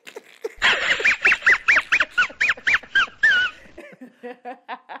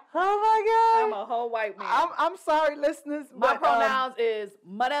 Oh my I'm God. a whole white man. I'm sorry, listeners. My but, pronouns is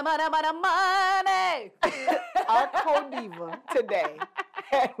money, money, money, money. Our co-diva today,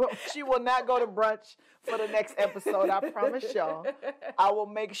 she will not go to brunch for the next episode. I promise y'all. I will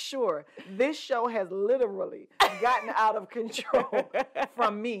make sure. This show has literally gotten out of control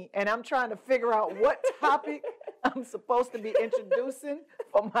from me, and I'm trying to figure out what topic I'm supposed to be introducing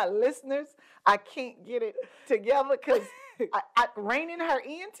for my listeners. I can't get it together because reining her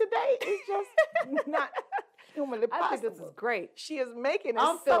in today is just not humanly I possible. think this is great. She is making it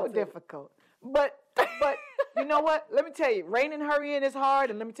I'm so filtered. difficult. But you know what? Let me tell you, reining her in is hard,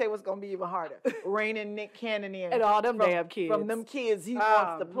 and let me tell you what's gonna be even harder. Reining Nick Cannon in. And all them damn kids. From them kids he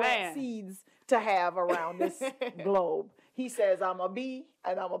wants to plant seeds to have around this globe. He says, I'm a bee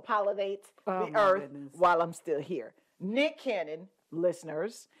and I'm gonna pollinate the earth while I'm still here. Nick Cannon,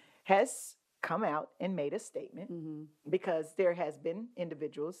 listeners, has come out and made a statement because there has been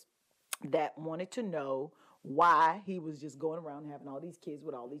individuals that wanted to know why he was just going around having all these kids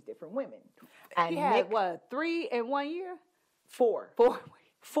with all these different women. And he had, what, 3 in 1 year? 4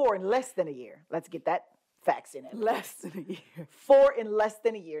 in less than a year. Let's get that facts in it. Less than a year. 4 in less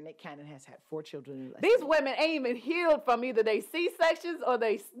than a year. Nick Cannon has had 4 children in less These than women ain't even healed from either they C-sections or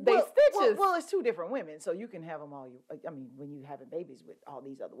they stitches. Well, it's 2 different women, so you can have them all. When you having babies with all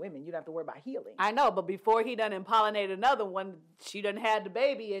these other women, you don't have to worry about healing. I know, but before he done pollinate another one, she done had the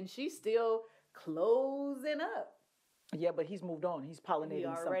baby, and she's still closing up. Yeah, but he's moved on. He's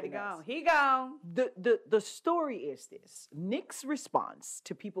pollinating something else. He gone. The story is this. Nick's response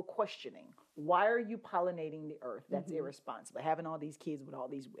to people questioning, why are you pollinating the earth? That's irresponsible. Having all these kids with all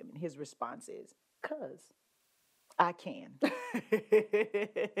these women. His response is, 'cause I can.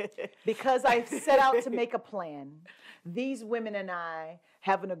 Because I set out to make a plan. These women and I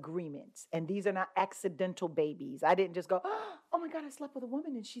have an agreement, and these are not accidental babies. I didn't just go, oh my God, I slept with a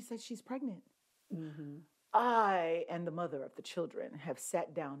woman and she said she's pregnant. I and the mother of the children have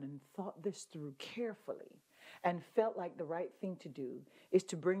sat down and thought this through carefully and felt like the right thing to do is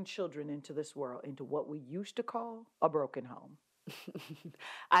to bring children into this world, into what we used to call a broken home.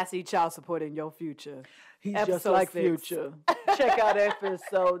 I see child support in your future. He's episode just like 6. Future. Check out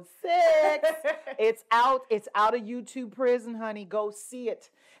episode 6. It's out of YouTube prison, honey. Go see it.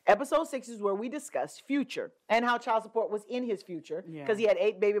 Episode 6 is where we discuss Future and how child support was in his future because he had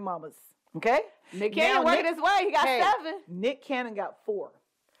 8 baby mamas. Okay? Nick Cannon working his way. He got 7. Nick Cannon got 4.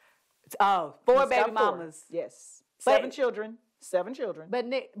 Oh, 4 baby mamas. Yes. 7 children.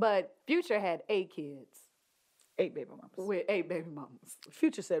 But Future had 8 kids. 8 baby mamas. With 8 baby mamas.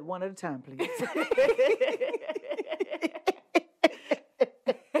 Future said 1 at a time, please.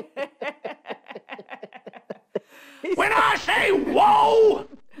 When I say whoa,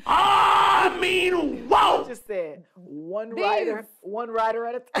 I mean whoa. Just said one rider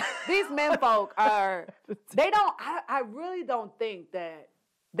at a time. These men folk I really don't think that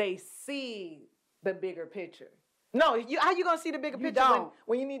they see the bigger picture. No, how you gonna see the bigger picture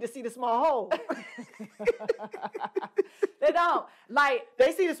when you need to see the small hole? They don't. Like,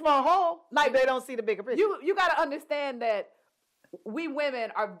 they see the small hole, like they don't see the bigger picture. You got to understand that we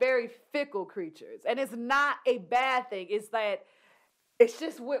women are very fickle creatures, and it's not a bad thing. It's that it's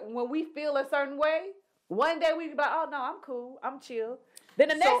just when we feel a certain way. One day we be like, oh no, I'm cool, I'm chill. Then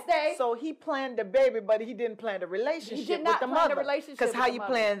the next day, so he planned the baby, but he didn't plan the relationship he did not with the plan mother. The relationship because how you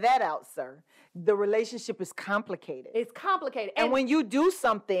plan that out, sir? The relationship is complicated. It's complicated. And when you do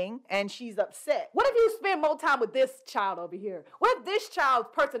something and she's upset. What if you spend more time with this child over here? What if this child's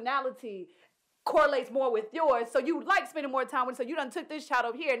personality correlates more with yours, so you like spending more time with, so you done took this child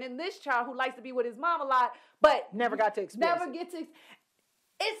over here, and then this child who likes to be with his mom a lot, but never got to experience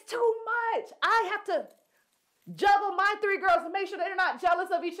it's too much. I have to juggle my 3 girls and make sure they're not jealous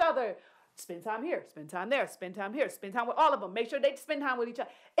of each other. Spend time here, spend time there, spend time here, spend time with all of them. Make sure they spend time with each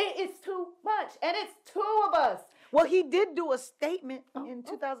other. It is too much, and it's 2 of us. Well, he did do a statement in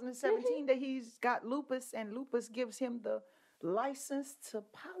 2017 that he's got lupus, and lupus gives him the license to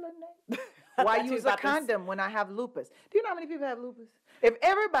pollinate. Why use a condom when I have lupus? Do you know how many people have lupus? If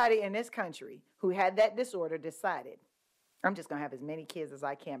everybody in this country who had that disorder decided, I'm just going to have as many kids as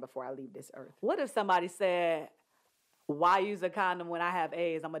I can before I leave this earth. What if somebody said, why use a condom when I have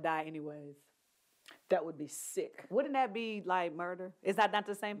AIDS? I'm going to die anyways. That would be sick. Wouldn't that be like murder? Is that not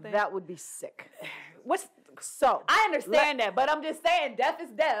the same thing? That would be sick. I understand that, but I'm just saying, death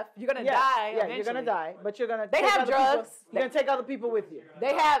is death. You're going to die eventually. You're going to die, but you're going to They have drugs. You're going to take other people with you.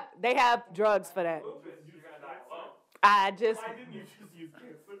 They have drugs for that. Why didn't you just use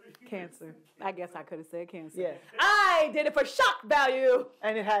cancer? I guess I could have said cancer. Yeah. I did it for shock value.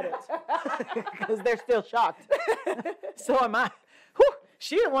 And it had it. Because they're still shocked. So am I. Whew,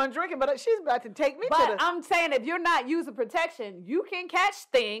 she didn't want to drink it, but she's about to take me to the... But I'm saying, if you're not using protection, you can catch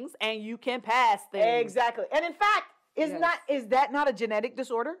things and you can pass things. Exactly. And in fact, is that not a genetic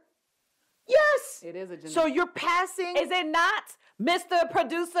disorder? Yes. It is a genetic. So you're passing... Is it not, Mr.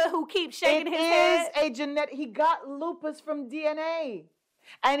 Producer who keeps shaking his head? It is a genetic... He got lupus from DNA.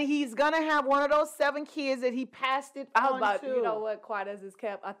 And he's going to have one of those 7 kids that he passed it on to. You know what, quiet as it's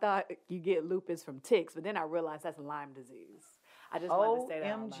kept, I thought you get lupus from ticks, but then I realized that's Lyme disease. I just wanted to say that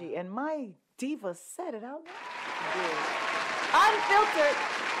out loud. OMG. And my diva said it out loud. Unfiltered.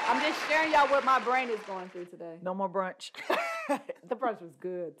 I'm just sharing y'all what my brain is going through today. No more brunch. The brunch was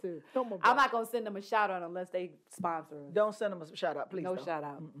good too. No more brunch. I'm not gonna send them a shout out unless they sponsor us. Don't send them a shout out, please. No don't. shout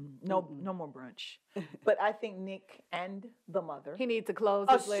out. No more brunch. But I think Nick and the mother. He needs to close.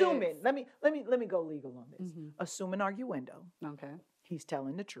 Assuming, let me go legal on this. Assuming arguendo. Okay. He's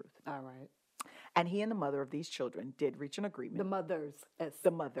telling the truth. All right. And he and the mother of these children did reach an agreement. The mothers.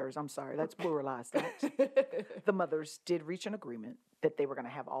 The mothers, I'm sorry, let's pluralize that. The mothers did reach an agreement that they were going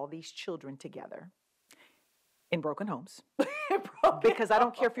to have all these children together in broken homes. Because I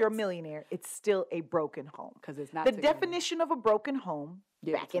don't care if you're a millionaire, it's still a broken home. Because it's not the definition of a broken home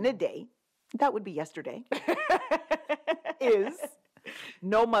back in the day, that would be yesterday, is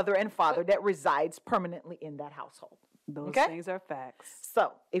no mother and father that resides permanently in that household. Those things are facts.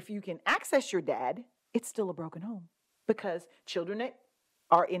 So if you can access your dad, it's still a broken home because children that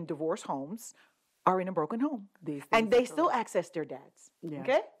are in divorce homes are in a broken home. And they still access their dads. Yeah.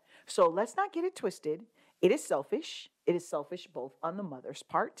 Okay? So let's not get it twisted. It is selfish. It is selfish both on the mother's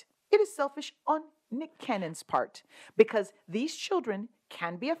part. It is selfish on Nick Cannon's part because these children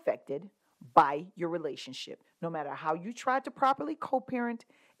can be affected by your relationship. No matter how you try to properly co-parent,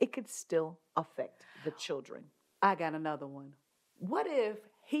 it could still affect the children. I got another one. What if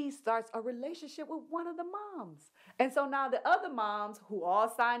he starts a relationship with one of the moms? And so now the other moms who all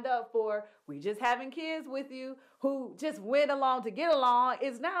signed up for, we just having kids with you, who just went along to get along,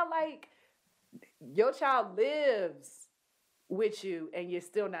 is now like, your child lives with you and you're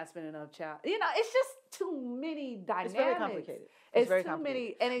still not spending enough child. You know, it's just too many dynamics. It's very complicated. It's very too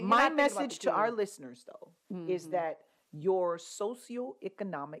complicated. many. And my message to our listeners, though, is that your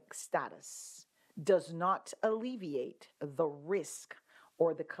socioeconomic status does not alleviate the risk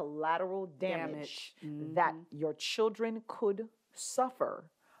or the collateral damage that your children could suffer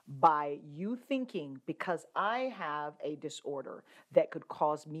by you thinking, because I have a disorder that could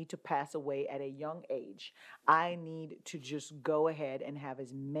cause me to pass away at a young age, I need to just go ahead and have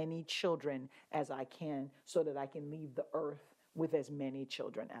as many children as I can so that I can leave the earth with as many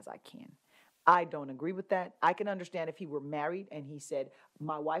children as I can. I don't agree with that. I can understand if he were married and he said,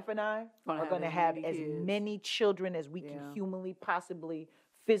 my wife and I are going to have as many children as we can humanly, possibly,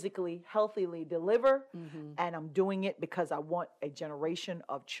 physically, healthily deliver. And I'm doing it because I want a generation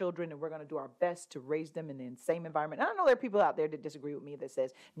of children and we're going to do our best to raise them in the same environment. And I know there are people out there that disagree with me that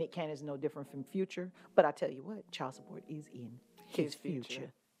says Nick Cannon is no different from Future. But I tell you what, child support is in his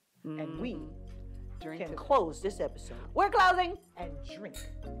future. And we can close this episode. We're closing. And drink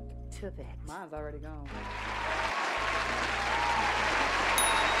to that. Mine's already gone.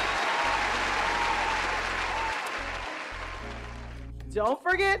 Don't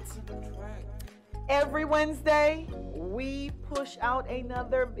forget, every Wednesday, we push out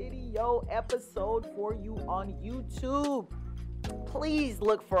another video episode for you on YouTube. Please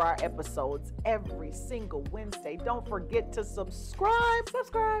look for our episodes every single Wednesday. Don't forget to subscribe.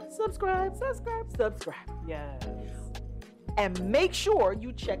 Yes. And make sure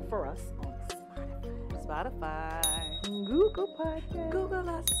you check for us on Spotify, Google Podcasts, Google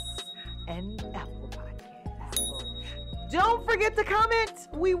us, and Apple Podcasts. Don't forget to comment.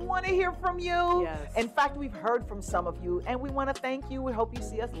 We want to hear from you. Yes. In fact, we've heard from some of you, and we want to thank you. We hope you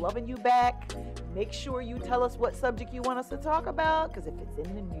see us loving you back. Make sure you tell us what subject you want us to talk about, because if it's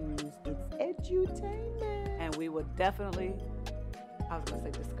in the news, it's edutainment. And we would definitely, I was going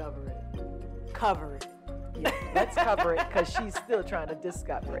to say discover it, cover it. Yeah, let's cover it, because she's still trying to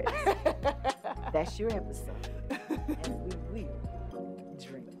discover it. That's your episode. And we will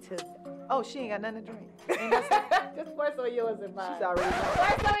drink to that. Oh, she ain't got nothing to drink. Just pour some of yours in mine. She's already done. Pour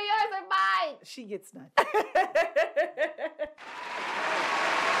some of yours in mine. She gets none.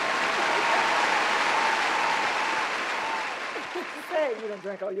 Hey, you don't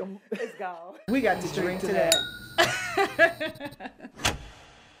drink all your... It's gone. We got to drink to that.